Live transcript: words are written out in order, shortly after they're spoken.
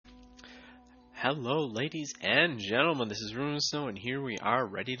Hello, ladies and gentlemen. This is Ruin Snow, and here we are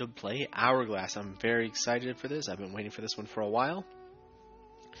ready to play Hourglass. I'm very excited for this. I've been waiting for this one for a while.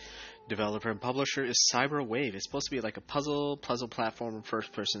 Developer and publisher is Cyberwave. It's supposed to be like a puzzle platform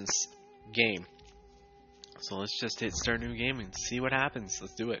first-person game. So let's just hit start new game and see what happens.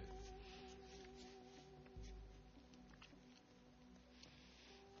 Let's do it.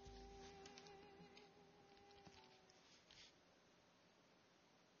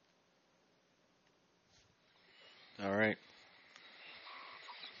 All right.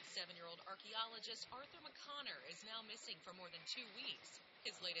 7-year-old archaeologist Arthur McConnor is now missing for more than 2 weeks.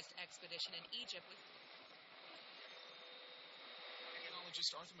 His latest expedition in Egypt was...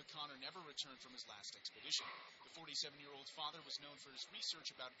 Archaeologist Arthur McConnor never returned from his last expedition. The 47-year-old father was known for his research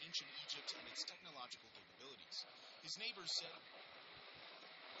about ancient Egypt and its technological capabilities. His neighbors said...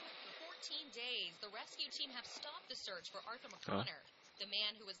 For 14 days, the rescue team have stopped the search for Arthur McConnor. The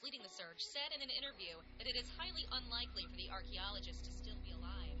man who was leading the search said in an interview that it is highly unlikely for the archaeologist to still be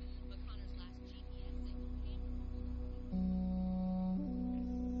alive. McConnor's last GPS signal came...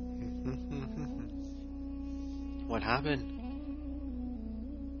 What happened?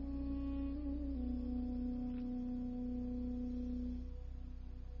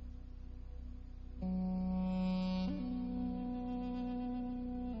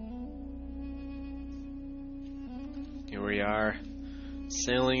 Here we are,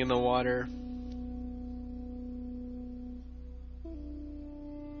 sailing in the water.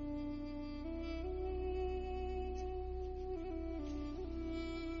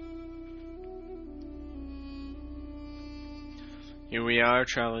 Here we are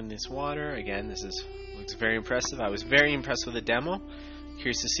traveling this water. Again, looks very impressive. I was very impressed with the demo.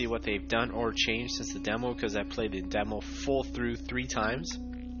 Curious to see what they've done or changed since the demo, because I played the demo full through 3 times.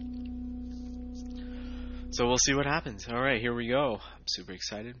 So we'll see what happens. Alright, here we go. I'm super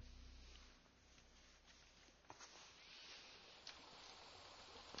excited.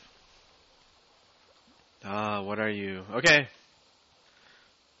 What are you? Okay.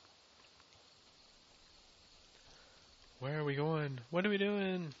 Where are we going? What are we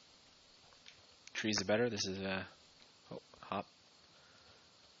doing? Trees are better. This is oh, hop.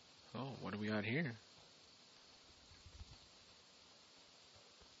 Oh, what do we got here?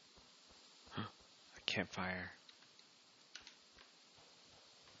 Campfire.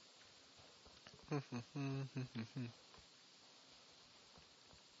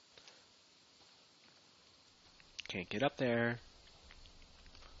 Can't get up there,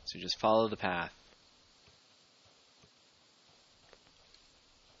 so just follow the path.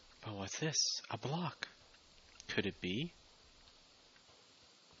 But what's this? A block. Could it be?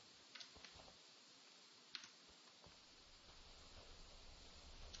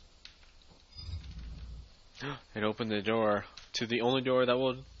 It opened the door to the only door that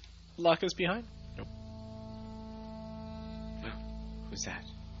will lock us behind. Nope. No. Who's that?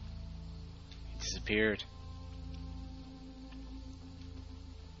 He disappeared.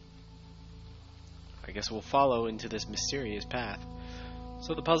 I guess we'll follow into this mysterious path.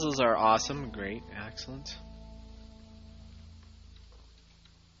 So the puzzles are awesome, great, excellent.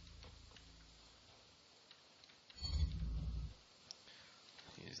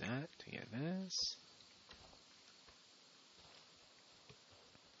 Use that to get this.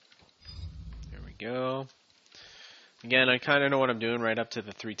 Go. Again, I kind of know what I'm doing right up to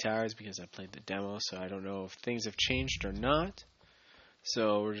the 3 towers because I played the demo, so I don't know if things have changed or not.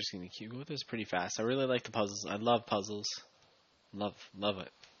 So we're just going to keep going with this pretty fast. I really like the puzzles. I love puzzles. Love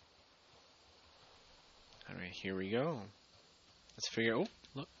it. Alright, here we go. Let's figure... Oh,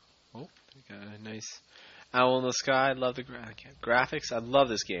 look. Oh, we got a nice owl in the sky. I love the graphics. I love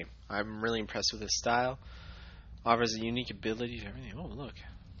this game. I'm really impressed with this style. Offers a unique ability to everything. Oh, look.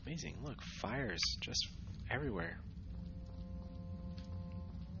 Amazing. Look, fires just everywhere.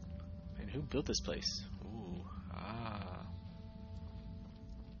 And who built this place? Ooh,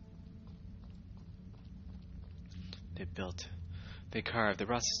 They carved, they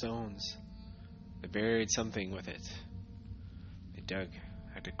brought stones. They buried something with it. They dug,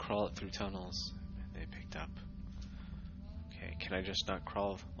 had to crawl it through tunnels. And they picked up. Okay, can I just not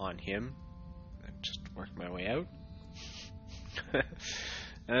crawl on him and just work my way out?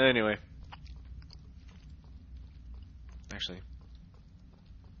 Anyway. Actually.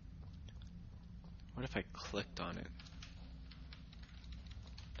 What if I clicked on it?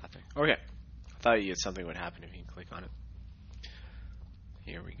 Nothing. Okay. I thought something would happen if you click on it.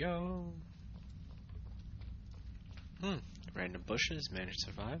 Here we go. Random bushes. Managed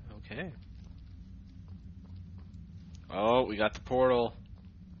to survive. Okay. Oh, we got the portal.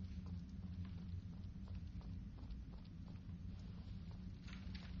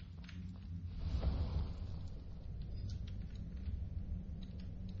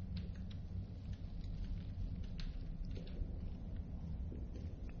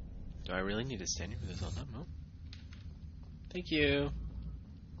 Do I really need to stand here for this all time? No. Thank you.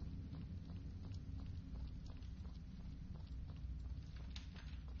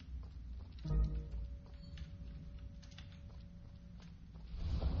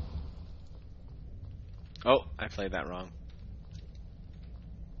 Oh, I played that wrong.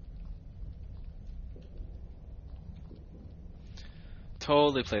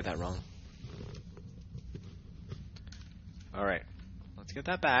 Totally played that wrong. Alright, let's get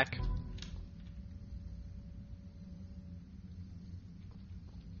that back.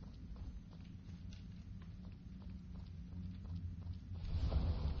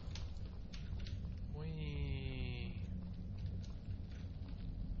 Whee.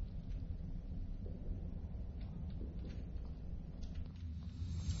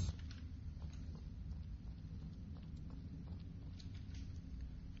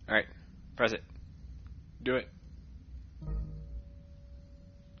 Alright, press it. Do it.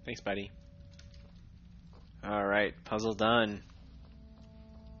 Thanks, buddy. Alright, puzzle done.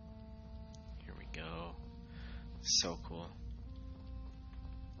 Here we go. So cool.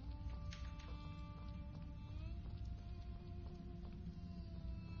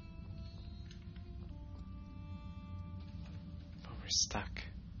 But we're stuck.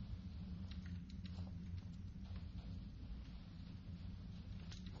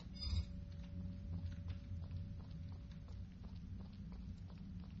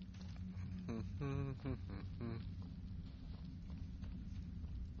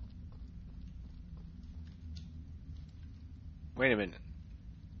 Wait a minute.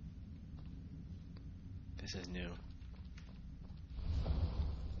 This is new.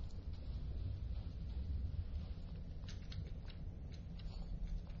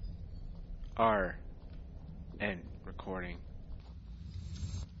 R. End recording.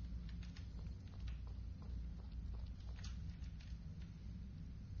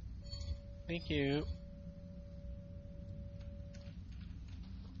 Thank you.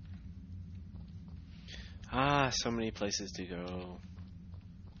 So many places to go.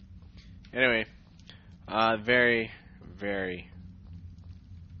 Anyway, very, very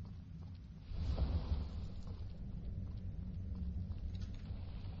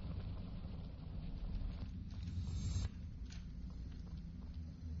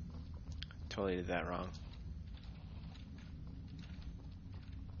totally did that wrong.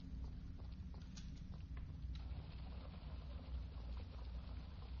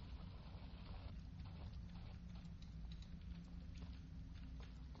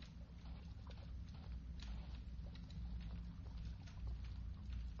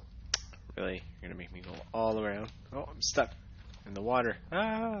 Really? You're gonna make me go all around? Oh, I'm stuck in the water.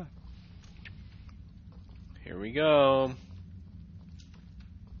 Ah! Here we go.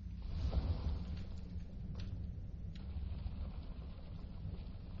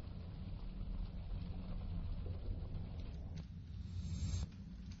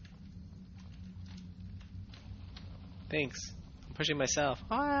 Thanks. I'm pushing myself.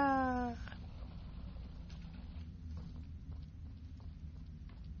 Ah!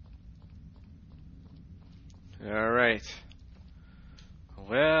 Alright.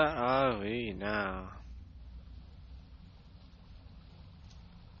 Where are we now?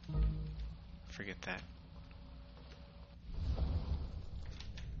 Forget that.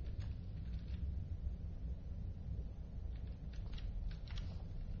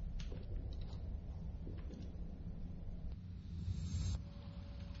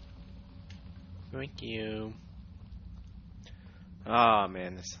 Thank you. Oh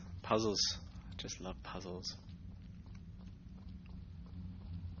man, this puzzles. I just love puzzles.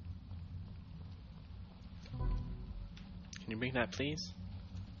 Can you bring that, please?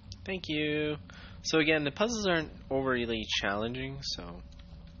 Thank you. So again, the puzzles aren't overly challenging, so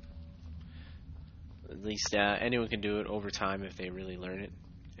at least anyone can do it over time if they really learn it.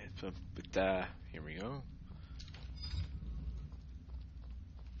 But here we go.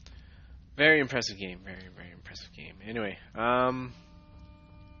 Very impressive game. Very, very impressive game. Anyway,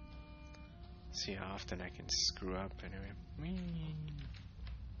 see how often I can screw up. Anyway,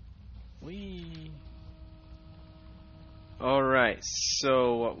 wee. All right.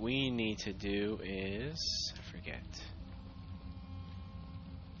 So what we need to do is I forget.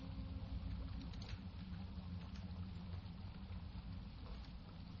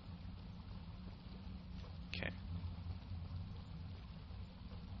 Okay.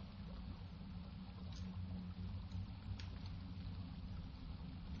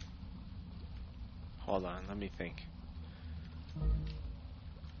 Hold on. Let me think.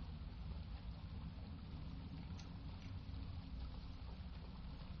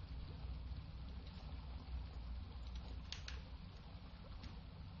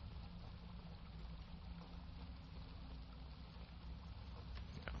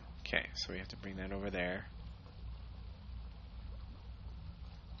 Okay, so we have to bring that over there.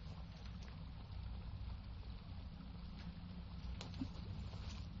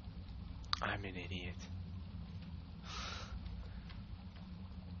 I'm an idiot.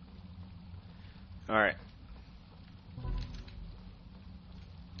 Alright.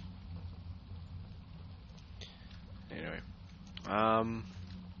 Anyway.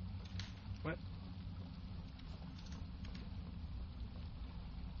 What?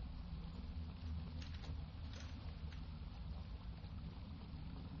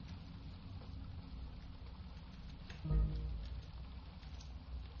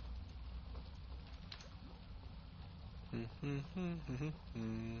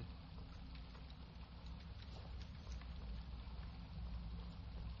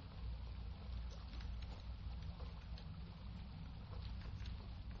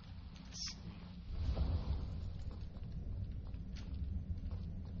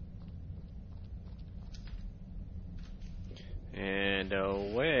 And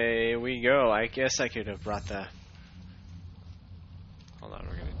away we go. I guess I could have brought the... Hold on,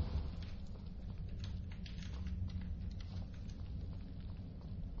 we're gonna...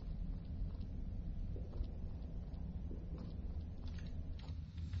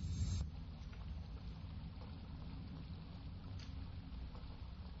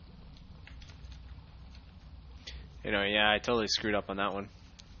 yeah, I totally screwed up on that one.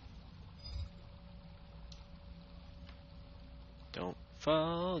 Don't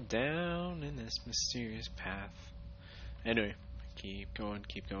fall down in this mysterious path. Anyway, keep going,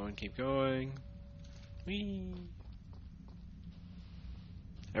 keep going, keep going. Whee!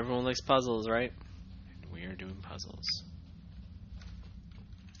 Everyone likes puzzles, right? And we are doing puzzles.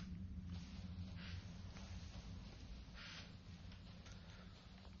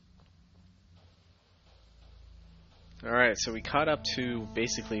 Alright, so we caught up to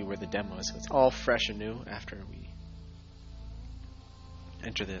basically where the demo is. So it's all fresh and new after we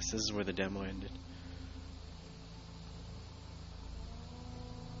enter this. This is where the demo ended.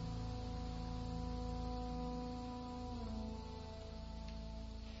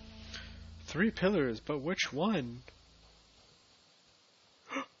 Three pillars, but which one?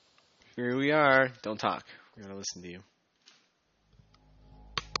 Here we are. Don't talk. We're going to listen to you.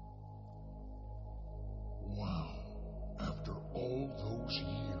 Wow. After all those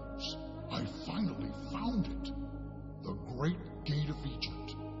years, I finally found it. The Great Gate of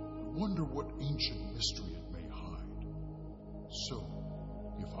Egypt. I wonder what ancient mystery it may hide. So,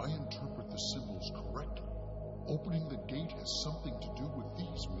 if I interpret the symbols correctly, opening the gate has something to do with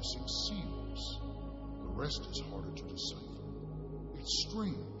these missing seals. The rest is harder to decipher. It's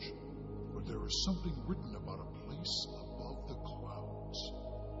strange, but there is something written about a place above the clouds.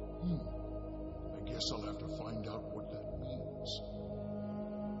 I guess I'll have to find out what that means.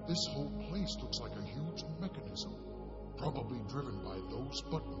 This whole place looks like a huge mechanism, probably driven by those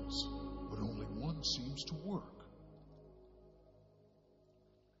buttons, but only one seems to work.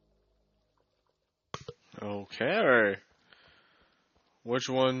 Okay. Which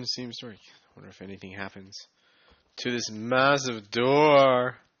one seems to work? I wonder if anything happens to this massive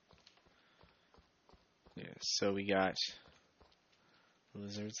door. Yeah, so we got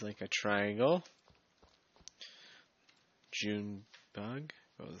lizards like a triangle. June bug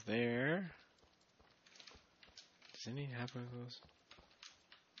goes there. Does anything happen with those?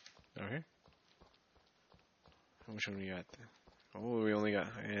 Okay. Which one we got? Oh, we only got,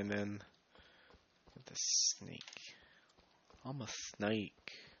 and then the snake. I'm a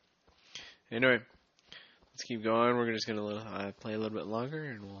snake. Anyway, let's keep going. We're just gonna play a little bit longer,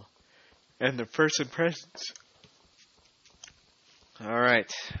 and we'll end the first impressions. All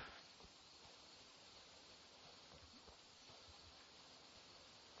right.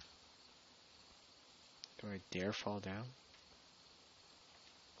 Do I dare fall down?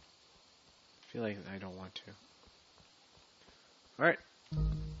 I feel like I don't want to. All right.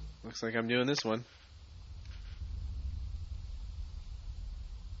 Looks like I'm doing this one.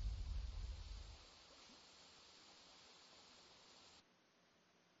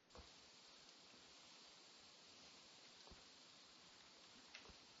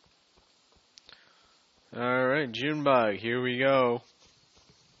 Alright, Junebug, here we go.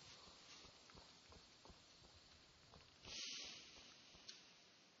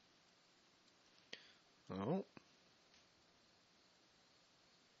 Oh.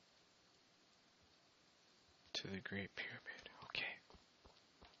 To the Great Pyramid. Okay.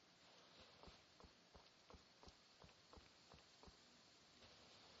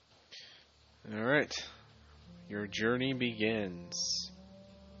 Alright. Your journey begins.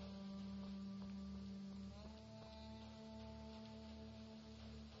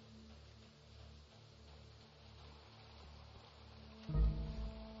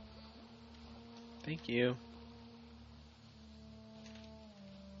 Thank you.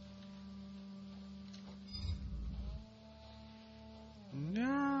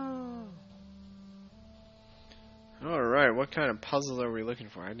 No. Alright, what kind of puzzle are we looking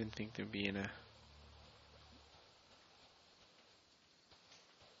for? I didn't think there'd be in a...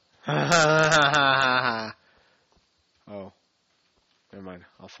 Oh. Never mind.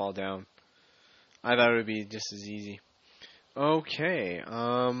 I'll fall down. I thought it would be just as easy. Okay,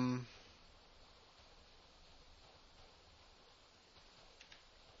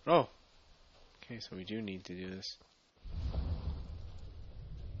 Oh. Okay, so we do need to do this.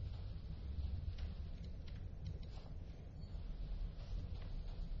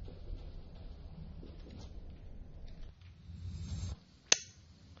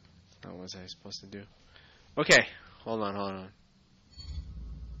 What was I supposed to do? Okay, hold on.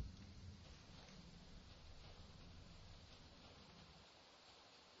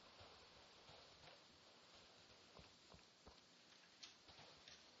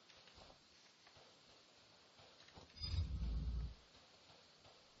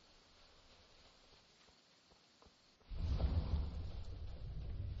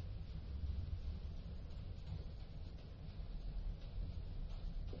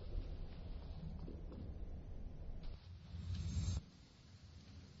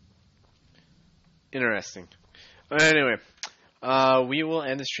 Interesting. Anyway, we will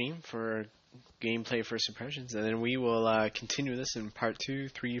end the stream for gameplay first impressions, and then we will continue this in part 2,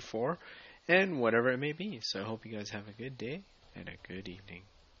 3, 4, and whatever it may be. So I hope you guys have a good day and a good evening.